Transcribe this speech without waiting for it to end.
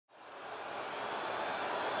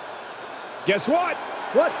Guess what?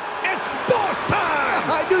 What? It's boss time!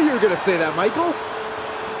 I knew you were going to say that, Michael.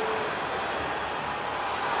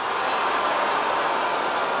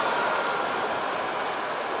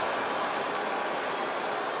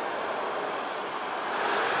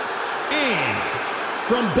 And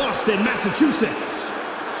from Boston, Massachusetts,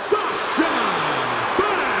 Sasha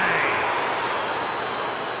Banks.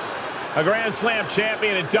 A Grand Slam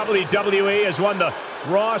champion in WWE, has won the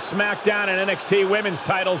Raw, SmackDown, and NXT women's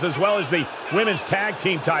titles, as well as the women's tag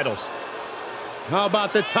team titles. How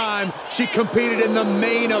about the time she competed in the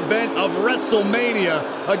main event of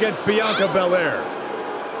WrestleMania against Bianca Belair?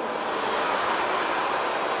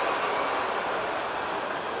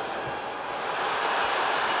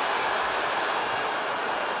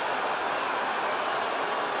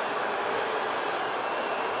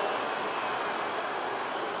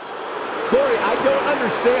 Corey, I don't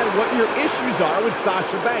understand what your issues are with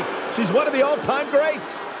Sasha Banks. She's one of the all-time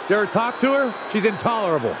greats. Did you ever talk to her? She's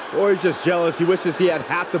intolerable. Or he's just jealous. He wishes he had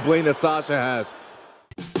half the bling that Sasha has.